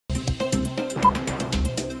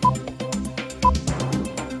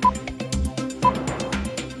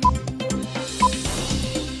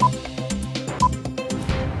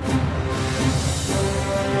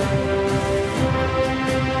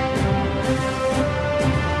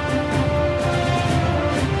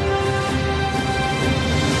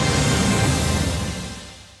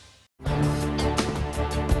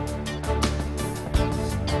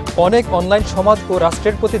অনেক অনলাইন সমাজ ও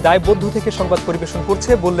রাষ্ট্রের প্রতি দায়বদ্ধ থেকে সংবাদ পরিবেশন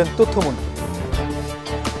করছে বললেন তথ্যমন্ত্রী।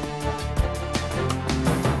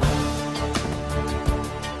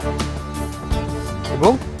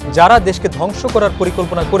 এবং যারা দেশকে ধ্বংস করার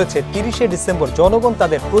পরিকল্পনা করেছে ৩০শে ডিসেম্বর জনগণ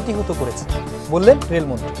তাদের প্রতিহত করেছে বললেন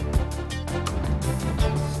রেলমন্ত্রী।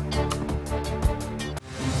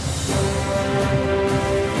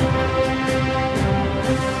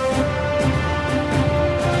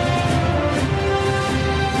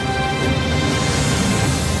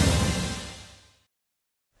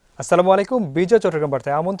 আসসালামু আলাইকুম, বিজয় চট্টগ্রাম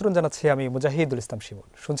বার্তায় আমন্ত্রণ জানাচ্ছি আমি মুজাহিদুল ইসলাম শিমুল।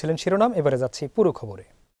 শুনছিলেন শিরোনাম, এবারে যাচ্ছি পুরো খবরে।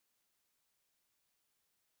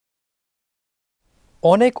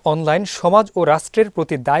 অনেক অনলাইন সমাজ ও রাষ্ট্রের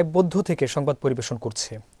প্রতি দায়বদ্ধ থেকে সংবাদ পরিবেশন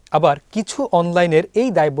করছে, আবার কিছু অনলাইনের এই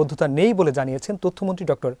দায়বদ্ধতা নেই বলে জানিয়েছেন তথ্যমন্ত্রী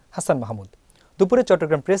ডক্টর হাসান মাহমুদ। দুপুরে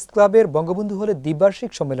চট্টগ্রাম প্রেস ক্লাবের বঙ্গবন্ধু হলে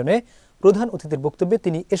দ্বিবার্ষিক সম্মেলনে প্রধান অতিথির বক্তব্যে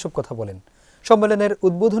তিনি এসব কথা বলেন। সম্মেলনের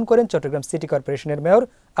উদ্বোধন করেন চট্টগ্রাম সিটি কর্পোরেশনের মেয়র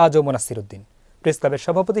আজম নাসির উদ্দিন। প্রেস ক্লাবের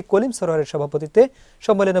সভাপতি কলিম সরোয়ারের সভাপতিত্বে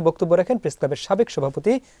সম্মেলনে বক্তব্য রাখেন প্রেস ক্লাবের সাবেক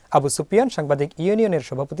সভাপতি আবু সুফিয়ান, সাংবাদিক ইউনিয়নের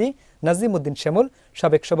সভাপতি নাজিম উদ্দিন শ্যামল,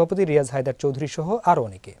 সাবেক সভাপতি রিয়াজ হায়দার চৌধুরী সহ আরও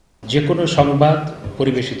অনেকে। যে কোনো সংবাদ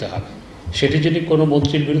পরিবেশিত হবে, সেটি যদি কোনো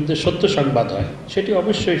মন্ত্রীর বিরুদ্ধে সত্য সংবাদ হয় সেটি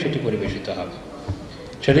অবশ্যই সেটি পরিবেশিত হবে।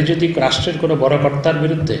 সেটি যদি রাষ্ট্রের কোনো বড় কর্তার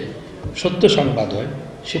বিরুদ্ধে সত্য সংবাদ হয়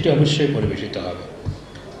সেটি অবশ্যই পরিবেশিত হবে।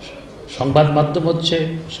 সংবাদ মাধ্যম হচ্ছে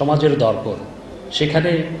সমাজের দর্পণ,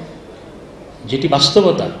 সেখানে যেটি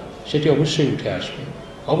বাস্তবতা সেটি অবশ্যই উঠে আসবে,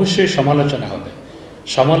 অবশ্যই সমালোচনা হবে।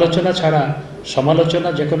 সমালোচনা ছাড়া সমালোচনা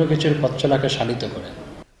যে কোনো কিছুর পথ চলাকে শানিত করে।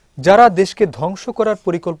 যারা দেশকে ধ্বংস করার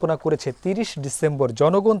পরিকল্পনা করেছে ৩০ ডিসেম্বর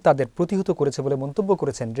জনগণ তাদের প্রতিহত করেছে বলে মন্তব্য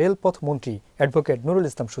করেছেন রেলপথ মন্ত্রী অ্যাডভোকেট নুরুল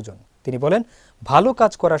ইসলাম সুজন। তিনি বলেন, ভালো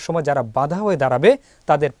কাজ করার সময় যারা বাধা হয়ে দাঁড়াবে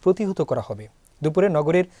তাদের প্রতিহত করা হবে। দুপুরে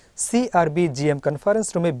নগরীর সিআরবি জিএম কনফারেন্স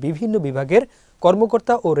রুমে বিভিন্ন বিভাগের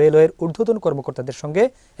কর্মকর্তা ও রেলওয়ের ঊর্ধ্বতন কর্মকর্তাদের সঙ্গে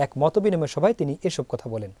এক মতবিনিময় সভায় তিনি এসব কথা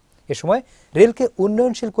বলেন। এ সময় রেলকে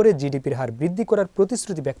উন্নয়নশীল করে জিডিপির হার বৃদ্ধি করার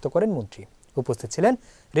প্রতিশ্রুতি ব্যক্ত করেন মন্ত্রী। উপস্থিত ছিলেন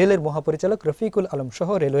রেলের মহাপরিচালক রফিকুল আলম সহ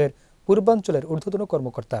রেলওয়ের পূর্বাঞ্চলের ঊর্ধ্বতন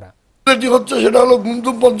কর্মকর্তারা। হচ্ছে সেটা হলো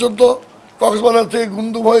গুন্দুম পর্যন্ত, কক্সবাজার থেকে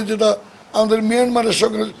গুন্দুম হয়ে যেটা আমাদের মিয়ানমারের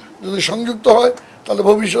সঙ্গে যদি সংযুক্ত হয় তাহলে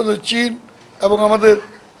ভবিষ্যতে চীন এবং আমাদের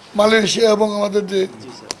মালয়েশিয়া এবং আমাদের যে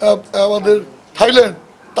আমাদের থাইল্যান্ড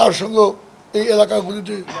তার সঙ্গে এই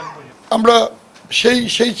এলাকাগুলিতে আমরা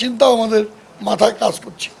সেই চিন্তাও আমাদের মাথায় কাজ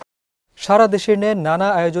করছে। সারা দেশের ন্যায় নানা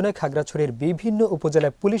আয়োজনে খাগড়াছড়ির বিভিন্ন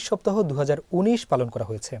উপজেলায় পুলিশ সপ্তাহ 2019 পালন করা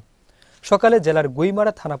হয়েছে। সকালে জেলার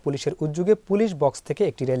গুইমারা থানা পুলিশের উদ্যোগে পুলিশ বক্স থেকে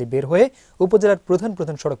একটি র্যালি বের হয়ে উপজেলার প্রধান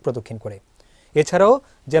প্রধান সড়ক প্রদক্ষিণ করে। এছাড়াও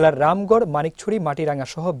জেলার রামগড়, মানিকছড়ি, মাটিরাঙ্গা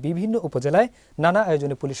সহ বিভিন্ন উপজেলায় নানা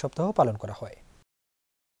আয়োজনে পুলিশ সপ্তাহ পালন করা হয়।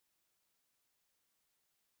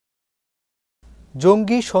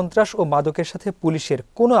 জঙ্গি, সন্ত্রাস ও মাদকের সাথে পুলিশের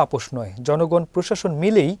কোনো আপোষ নয়, জনগণ প্রশাসন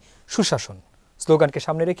মিলেই সুশাসন স্লোগানকে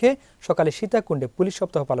সামনে রেখে সকালে সীতাকুণ্ডে পুলিশ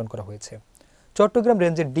সপ্তাহ পালন করা হয়েছে। চট্টগ্রাম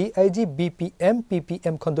রেঞ্জের DIG BPM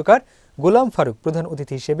PPM Khandakar Golam Faruk প্রধান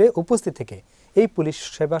অতিথি হিসেবে উপস্থিত থেকে এই পুলিশ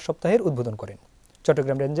সেবা সপ্তাহের উদ্বোধন করেন।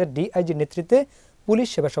 চট্টগ্রাম রেঞ্জের ডিআইজির নেতৃত্বে পুলিশ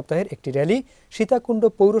সেবা সপ্তাহের একটি র্যালি সীতাকুণ্ড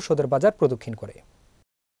পৌর সদর বাজার প্রদক্ষিণ করে।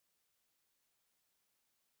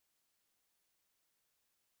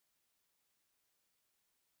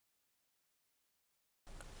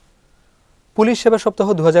 পুলিশ সেবা সপ্তাহ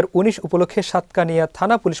 2019 উপলক্ষে সাতকানিয়া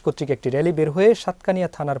থানা পুলিশ কর্তৃক একটি র্যালি বের হয়ে সাতকানিয়া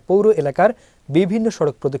থানার পৌর এলাকার বিভিন্ন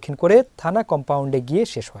সড়ক প্রদক্ষিণ করে থানা কম্পাউন্ডে গিয়ে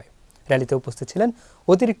শেষ হয়। র্যালিতে উপস্থিত ছিলেন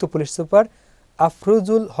অতিরিক্ত পুলিশ সুপার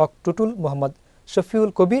আফরোজুল হক টুটুল, মোহাম্মদ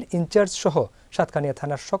শফিউল কবির ইনচার্জ সহ সাতকানিয়া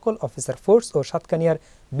থানার সকল অফিসার ফোর্স ও সাতকানিয়ার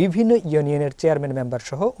বিভিন্ন ইউনিয়নের চেয়ারম্যান মেম্বার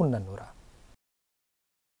সহ অন্যান্যরা।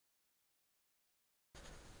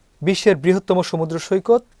 বিশ্বের বৃহত্তম সমুদ্র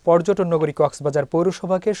সৈকত পর্যটন নগরী কক্সবাজার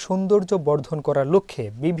পৌরসভাকে সৌন্দর্য বর্ধন করার লক্ষ্যে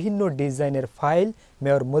বিভিন্ন ডিজাইনের ফাইল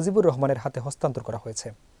মেয়র মুজিবুর রহমানের হাতে হস্তান্তর করা হয়েছে।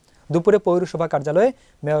 দুপুরে পৌরসভা কার্যালয়ে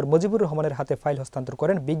মেয়র মুজিবুর রহমানের হাতে ফাইল হস্তান্তর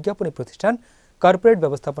করেন বিজ্ঞাপনী প্রতিষ্ঠান কর্পোরেট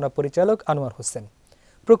ব্যবস্থাপনা পরিচালক আনোয়ার হোসেন।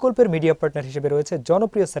 প্রকল্পের মিডিয়া পার্টনার হিসেবে রয়েছে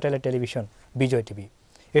জনপ্রিয় স্যাটেলাইট টেলিভিশন বিজয় টিভি।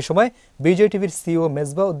 এ সময় বিজয় টিভির সিইও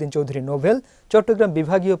মেজবা উদ্দিন চৌধুরী নোভেল, চট্টগ্রাম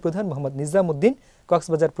বিভাগীয় প্রধান মোহাম্মদ নিজাম উদ্দিন,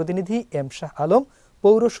 কক্সবাজার প্রতিনিধি এম শাহ আলম,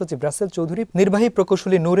 পৌর সচিব রাসেল চৌধুরী, নির্বাহী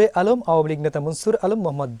প্রকৌশলী নূরে আলম, আওয়ামী লীগ নেতা মনসুর আলম,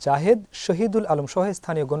 মোহাম্মদ জাহেদ, শহীদুল আলম সহ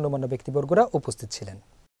স্থানীয় গণ্যমান্য ব্যক্তিবর্গরা উপস্থিত ছিলেন।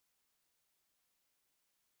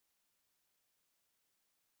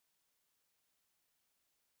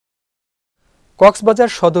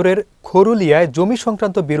 কক্সবাজার সদরের খরুলিয়ায় জমি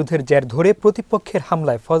সংক্রান্ত বিরোধের জের ধরে প্রতিপক্ষের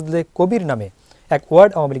হামলায় ফজলে কবির নামে এক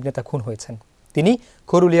ওয়ার্ড আওয়ামী লীগ নেতা খুন হয়েছেন। তিনি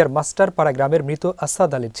খরুলিয়ার মাস্টারপাড়া গ্রামের মৃত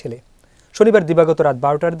আসাদ আলীর ছেলে। শনিবার দিবাগত রাত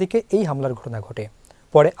 12টার দিকে এই হামলার ঘটনা ঘটে।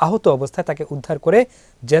 পরে আহত অবস্থায় তাকে উদ্ধার করে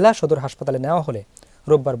জেলা সদর হাসপাতালে নেওয়া হলে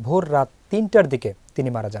রোববার ভোর রাত 3টার দিকে তিনি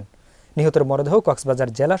মারা যান। নিহতের মরদেহ কক্সবাজার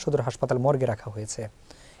জেলা সদর হাসপাতাল মর্গে রাখা হয়েছে।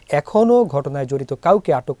 এখনও ঘটনায় জড়িত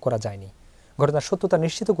কাউকে আটক করা যায়নি। ঘটনার সত্যতা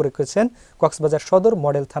নিশ্চিত করেছেন কক্সবাজার সদর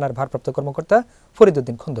মডেল থানার ভারপ্রাপ্ত কর্মকর্তা ফরিদ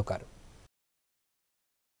উদ্দিন খন্দকার।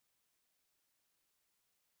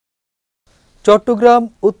 চট্টগ্রাম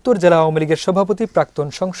উত্তর জেলা আওয়ামী লীগের সভাপতি, প্রাক্তন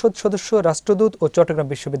সংসদ সদস্য, রাষ্ট্রদূত ও চট্টগ্রাম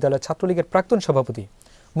বিশ্ববিদ্যালয় ছাত্রলীগের প্রাক্তন সভাপতি,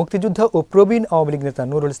 মুক্তিযোদ্ধা ও প্রবীণ আওয়ামী লীগ নেতা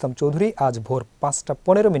নুরুল ইসলাম চৌধুরী আজ ভোর 5টা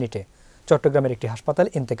 15 চট্টগ্রামের একটি হাসপাতালে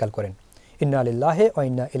ইন্তেকাল করেন। ইন্না লিল্লাহি ওয়া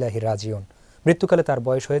ইন্না ইলাইহি রাজিউন। মৃত্যুকালে তার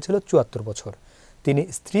বয়স হয়েছিল 74 বছর। তিনি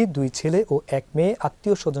স্ত্রী, 2 ছেলে ও 1 মেয়ে,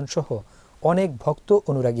 আত্মীয় স্বজন সহ অনেক ভক্ত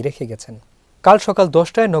অনুরাগী রেখে গেছেন। কাল সকাল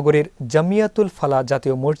 10টায় নগরীর জামিয়াতুল ফালা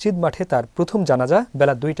জাতীয় মসজিদ মাঠে তার প্রথম জানাজা,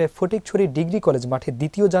 বেলা 2টায় ফটিকছড়ি ডিগ্রি কলেজ মাঠে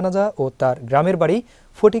দ্বিতীয় জানাজা ও তার গ্রামের বাড়ি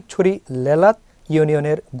ফটিকছড়ি লেলাত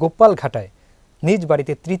ইউনিয়নের গোপালঘাটায় নিজ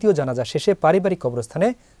বাড়িতে তৃতীয় জানাজা শেষে পারিবারিক কবরস্থানে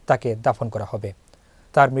তাকে দাফন করা হবে।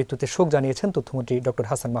 তার মৃত্যুতে শোক জানিয়েছেন তথ্যমন্ত্রী ডক্টর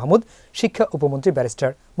হাসান মাহমুদ, শিক্ষা উপমন্ত্রী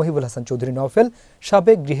ব্যারিস্টার মহিবুল হাসান চৌধুরী নওফেল,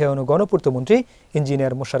 সাবেক গৃহায়ন ও গণপূর্তমন্ত্রী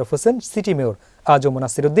engineer Mosharraf Hossain, city mayor আজম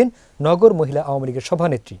নাসিরউদ্দিন, নগর মহিলা আওয়ামী লীগের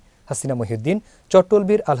সভানেত্রী হাসিনা মহিউদ্দিন,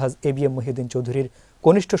 চট্টলবীর আলহাজ এবিএম মহিউদ্দিন চৌধুরীর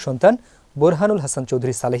কনিষ্ঠ সন্তান বোরহানুল হাসান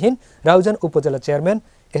চৌধুরী সালেহীন, রাউজান উপজেলা চেয়ারম্যান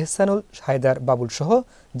এহসানুল হায়দার বাবুল সহ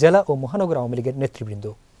জেলা ও মহানগর আওয়ামী লীগের নেতৃবৃন্দ।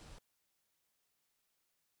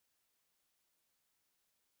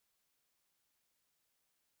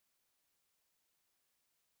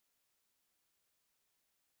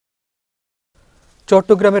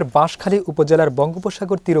 চট্টগ্রামের বাঁশখালী উপজেলার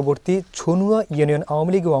বঙ্গোপসাগর তীরবর্তী ছনুয়া ইউনিয়ন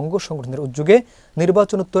আওয়ামী লীগ ও অঙ্গ সংগঠনের উদ্যোগে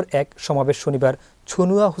নির্বাচনোত্তর এক সমাবেশ শনিবার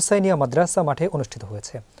ছনুয়া হুসাইনিয়া মাদ্রাসা মাঠে অনুষ্ঠিত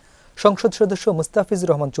হয়েছে। সংসদ সদস্য মুস্তাফিজুর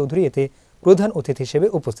রহমান চৌধুরী এতে প্রধান অতিথি হিসেবে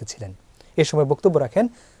উপস্থিত ছিলেন। এ সময় বক্তব্য রাখেন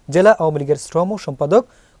জেলা আওয়ামী লীগের শ্রম সম্পাদক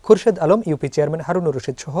খুরশেদ আলম, ইউপি চেয়ারম্যান হারুনুর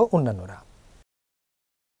রশিদ সহ অন্যান্যরা।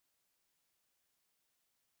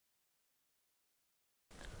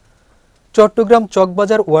 চট্টগ্রাম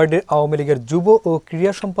চকবাজার ওয়ার্ডের আওয়ামী লীগের যুব ও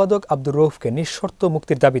ক্রীড়া সম্পাদক আব্দুর রউফকে নিঃশর্ত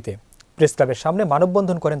মুক্তির দাবিতে প্রেসক্লাবের সামনে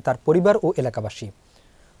মানববন্ধন করেন তার পরিবার ও এলাকাবাসী।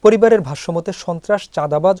 পরিবারের ভাষ্যমতে সন্ত্রাস,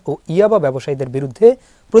 চাঁদাবাজ ও ইয়াবা ব্যবসায়ীদের বিরুদ্ধে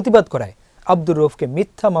প্রতিবাদ করায় আব্দুর রউফকে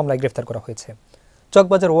মিথ্যা মামলায় গ্রেফতার করা হয়েছে।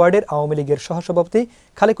 চকবাজার ওয়ার্ডের আওয়ামী লীগের সহসভাপতি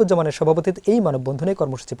খালেকুজ্জামানের সভাপতিত্বে এই মানববন্ধনে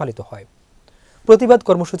কর্মসূচি পালিত হয়। প্রতিবাদ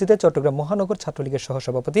কর্মসূচিতে চট্টগ্রাম মহানগর ছাত্রলীগের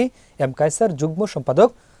সহসভাপতি এম কায়সার, যুগ্ম সম্পাদক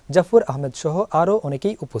জাফর আহমেদ সহ আরও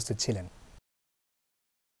অনেকেই উপস্থিত ছিলেন।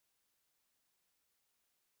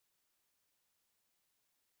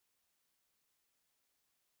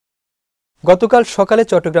 গতকাল সকালে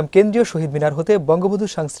চট্টগ্রাম কেন্দ্রীয় শহীদ মিনার হতে বঙ্গবন্ধু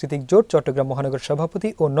সাংস্কৃতিক জোট চট্টগ্রাম মহানগর সভাপতি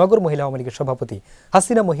ও নগর মহিলা আওয়ামী লীগের সভাপতি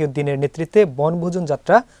হাসিনা মহিউদ্দিনের নেতৃত্বে বনভোজন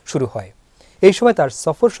যাত্রা শুরু হয়। এই সময় তার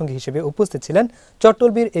সফর সঙ্গী হিসেবে উপস্থিত ছিলেন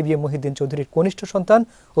চট্টলবীর এবিএম মহিউদ্দিন চৌধুরীর কনিষ্ঠ সন্তান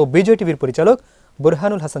ও বিজয় টিভির পরিচালক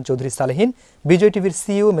বোরহানুল হাসান চৌধুরী সালেহীন, বিজয় টিভির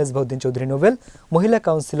সিইও মেজবাউদ্দিন চৌধুরী নোবেল, মহিলা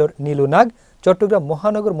কাউন্সিলর নীলু নাগ, চট্টগ্রাম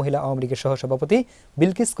মহানগর মহিলা আওয়ামী লীগের সহসভাপতি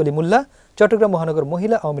বিলকিস কলিমুল্লাহ, চট্টগ্রাম মহানগর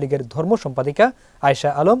মহিলা আওয়ামী লীগের ধর্ম সম্পাদিকা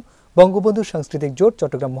আয়েশা আলম, বঙ্গবন্ধু সাংস্কৃতিক জোট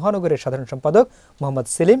চট্টগ্রাম মহানগরের সাধারণ সম্পাদক মোহাম্মদ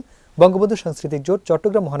সেলিম, বঙ্গবন্ধু সাংস্কৃতিক জোট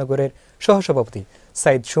চট্টগ্রাম মহানগরের সহসভাপতি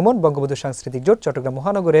সাইদ সুমন, বঙ্গবন্ধু সাংস্কৃতিক জোট চট্টগ্রাম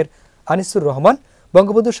মহানগরের আনিসুর রহমান,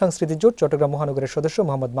 বঙ্গবন্ধু সাংস্কৃতিক জোট চট্টগ্রাম মহানগরের সদস্য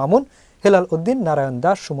মোহাম্মদ মামুন, হেলাল উদ্দিন, নারায়ণ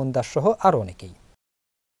দাস, সুমন দাস সহ আরও অনেকেই।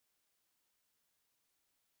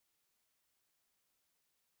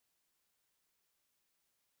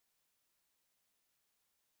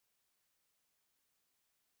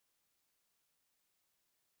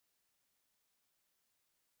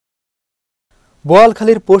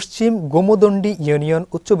 বোয়ালখালীর পশ্চিম গোমদণ্ডী ইউনিয়ন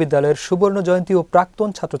উচ্চ বিদ্যালয়ের সুবর্ণ জয়ন্তী ও প্রাক্তন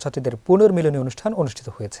ছাত্রছাত্রীদের পুনর্মিলনী অনুষ্ঠান অনুষ্ঠিত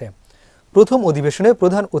হয়েছে। প্রথম অধিবেশনে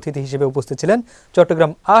প্রধান অতিথি হিসেবে উপস্থিত ছিলেন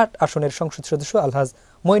চট্টগ্রাম ৮ আসনের সংসদ সদস্য আলহাজ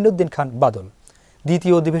মঈনুদ্দিন খান বাদল।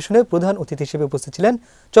 দ্বিতীয় অধিবেশনে প্রধান অতিথি হিসেবে উপস্থিত ছিলেন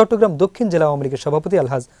চট্টগ্রাম দক্ষিণ জেলা আওয়ামী লীগের সভাপতি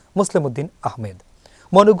আলহাজ মুসলিম উদ্দিন আহমেদ।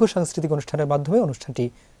 মনোজ্ঞ সাংস্কৃতিক অনুষ্ঠানের মাধ্যমে অনুষ্ঠানটি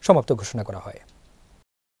সমাপ্ত ঘোষণা করা হয়।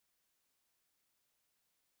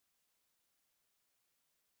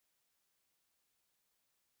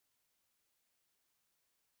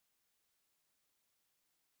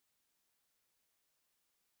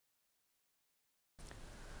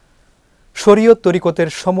 শরীয়ত তরিকতের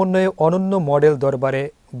সমন্বয়ে অনন্য মডেল দরবারে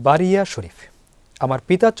বারিয়া শরীফ। আমার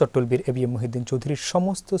পিতা চট্টলবীর এবিএম মহিউদ্দিন চৌধুরীর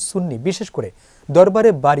সমস্ত সুন্নি, বিশেষ করে দরবারে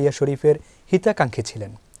বারিয়া শরীফের হিতাকাঙ্ক্ষী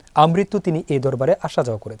ছিলেন। আমৃত্যু তিনি এই দরবারে আসা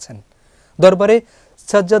যাওয়া করেছেন। দরবারে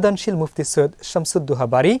সাজ্জাদানশীল মুফতি সৈয়দ শামসুদ্দোহা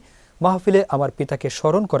বারী, মাহফিলে আমার পিতাকে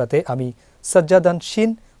স্মরণ করাতে আমি সাজ্জাদানশীন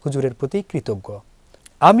হুজুরের প্রতি কৃতজ্ঞ।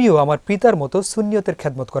 আমিও আমার পিতার মতো সুন্নিয়তের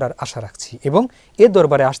খেদমত করার আশা রাখছি এবং এ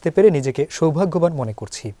দরবারে আসতে পেরে নিজেকে সৌভাগ্যবান মনে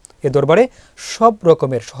করছি। এ দরবারে সব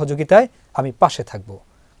রকমের সহযোগিতায় আমি পাশে থাকব।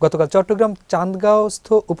 গতকাল চট্টগ্রাম চান্দগাঁওস্থ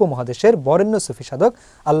উপমহাদেশের বরেণ্য সুফি সাধক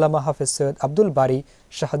আল্লামা হাফেজ সৈয়দ আব্দুল বারী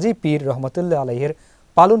শাহজি পীর রহমতুল্লাহ আলাইহের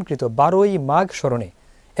পালনকৃত 12ই মাঘ স্মরণে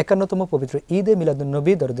 51তম পবিত্র ঈদে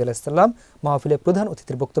মিলাদুন্নবী দরুদ আলাইহিসসালাম মাহফিলে প্রধান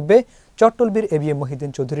অতিথির বক্তব্যে চট্টলবীর এবিএম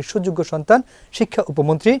মহিউদ্দিন চৌধুরীর সুযোগ্য সন্তান শিক্ষা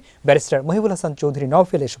উপমন্ত্রী ব্যারিস্টার মহিবুল হাসান চৌধুরী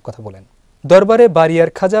নওফেল এসব কথা বলেন। দরবারে বারিয়ার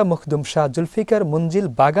খাজা মখদুম শাহ জুলফিকার মঞ্জিল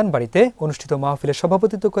বাগান বাড়িতে অনুষ্ঠিত মাহফিলে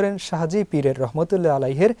সভাপতিত্ব করেন শাহজি পীরের রহমতুল্লাহ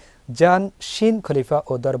আলাইহের জান শিন খলিফা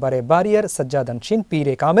ও দরবারে বারিয়ার সাজ্জাদানশীন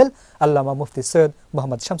পীরে কামেল আল্লামা মুফতি সৈয়দ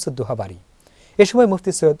মোহাম্মদ শামসুদ্দোহা বারী। এ সময়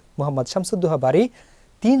মুফতি সৈয়দ মোহাম্মদ শামসুদ্দোহা বারী,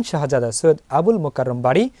 3 শাহজাদা সৈয়দ আবুল মোকাররম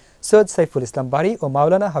বারী, সৈয়দ সাইফুল ইসলাম বারী ও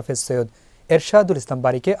মাওলানা হাফেজ সৈয়দ এরশাদুল ইসলাম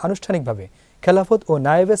বারীকে আনুষ্ঠানিকভাবে খেলাফত ও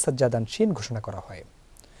নায়েবে সাজ্জাদানশীন ঘোষণা করা হয়।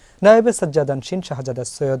 নায়েবে সাজ্জাদানশীন শাহজাদা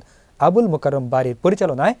সৈয়দ আবুল মোকাররম বারীর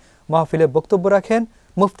পরিচালনায় মাহফিলে বক্তব্য রাখেন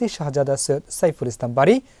মুফতি শাহজাদা সৈয়দ সাইফুল ইসলাম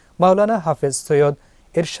বারী, মাওলানা হাফেজ সৈয়দ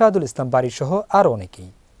এরশাদুল ইসলাম বারী সহ আরও অনেকেই।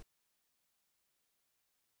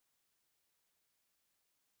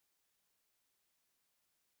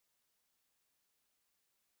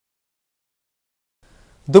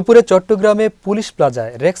 দুপুরে চট্টগ্রামে পুলিশ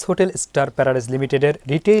প্লাজায় রেক্স হোটেল স্টার প্যারাডাইজ লিমিটেডের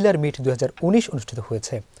রিটেইলার মিট 2019 অনুষ্ঠিত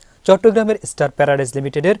হয়েছে। চট্টগ্রামের স্টার প্যারাডাইজ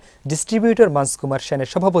লিমিটেডের ডিস্ট্রিবিউটর মানস কুমার সেনের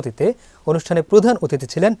সভাপতিত্বে অনুষ্ঠানে প্রধান অতিথি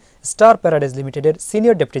ছিলেন স্টার প্যারাডাইজ লিমিটেডের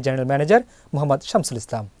senior deputy general manager Mohammad Shamsul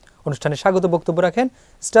Islam. অনুষ্ঠানে স্বাগত বক্তব্য রাখেন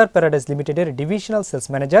স্টার প্যারাডাইজ লিমিটেডের ডিভিশনাল সেলস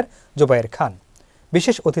ম্যানেজার জোবায়ের খান।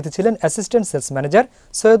 বিশেষ অতিথি ছিলেন assistant sales manager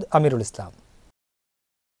Syed Amirul Islam.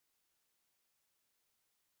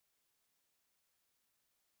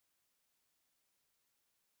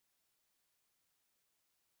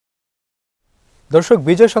 দর্শক,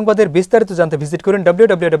 বিজয় সংবাদের বিস্তারিত জানতে ভিজিট করুন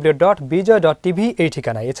www.bijoy.tv এই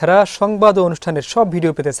ঠিকানায়। এছাড়া সংবাদ ও অনুষ্ঠানের সব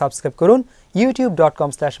ভিডিও পেতে সাবস্ক্রাইব করুন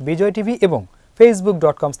youtube.com/bijoytv এবং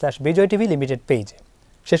facebook.com/bijoytv লিমিটেড পেজে।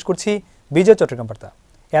 শেষ করছি বিজয় চট্টগ্রাম বার্তা।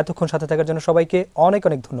 এতক্ষণ সাথে থাকার জন্য সবাইকে অনেক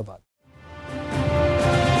অনেক ধন্যবাদ।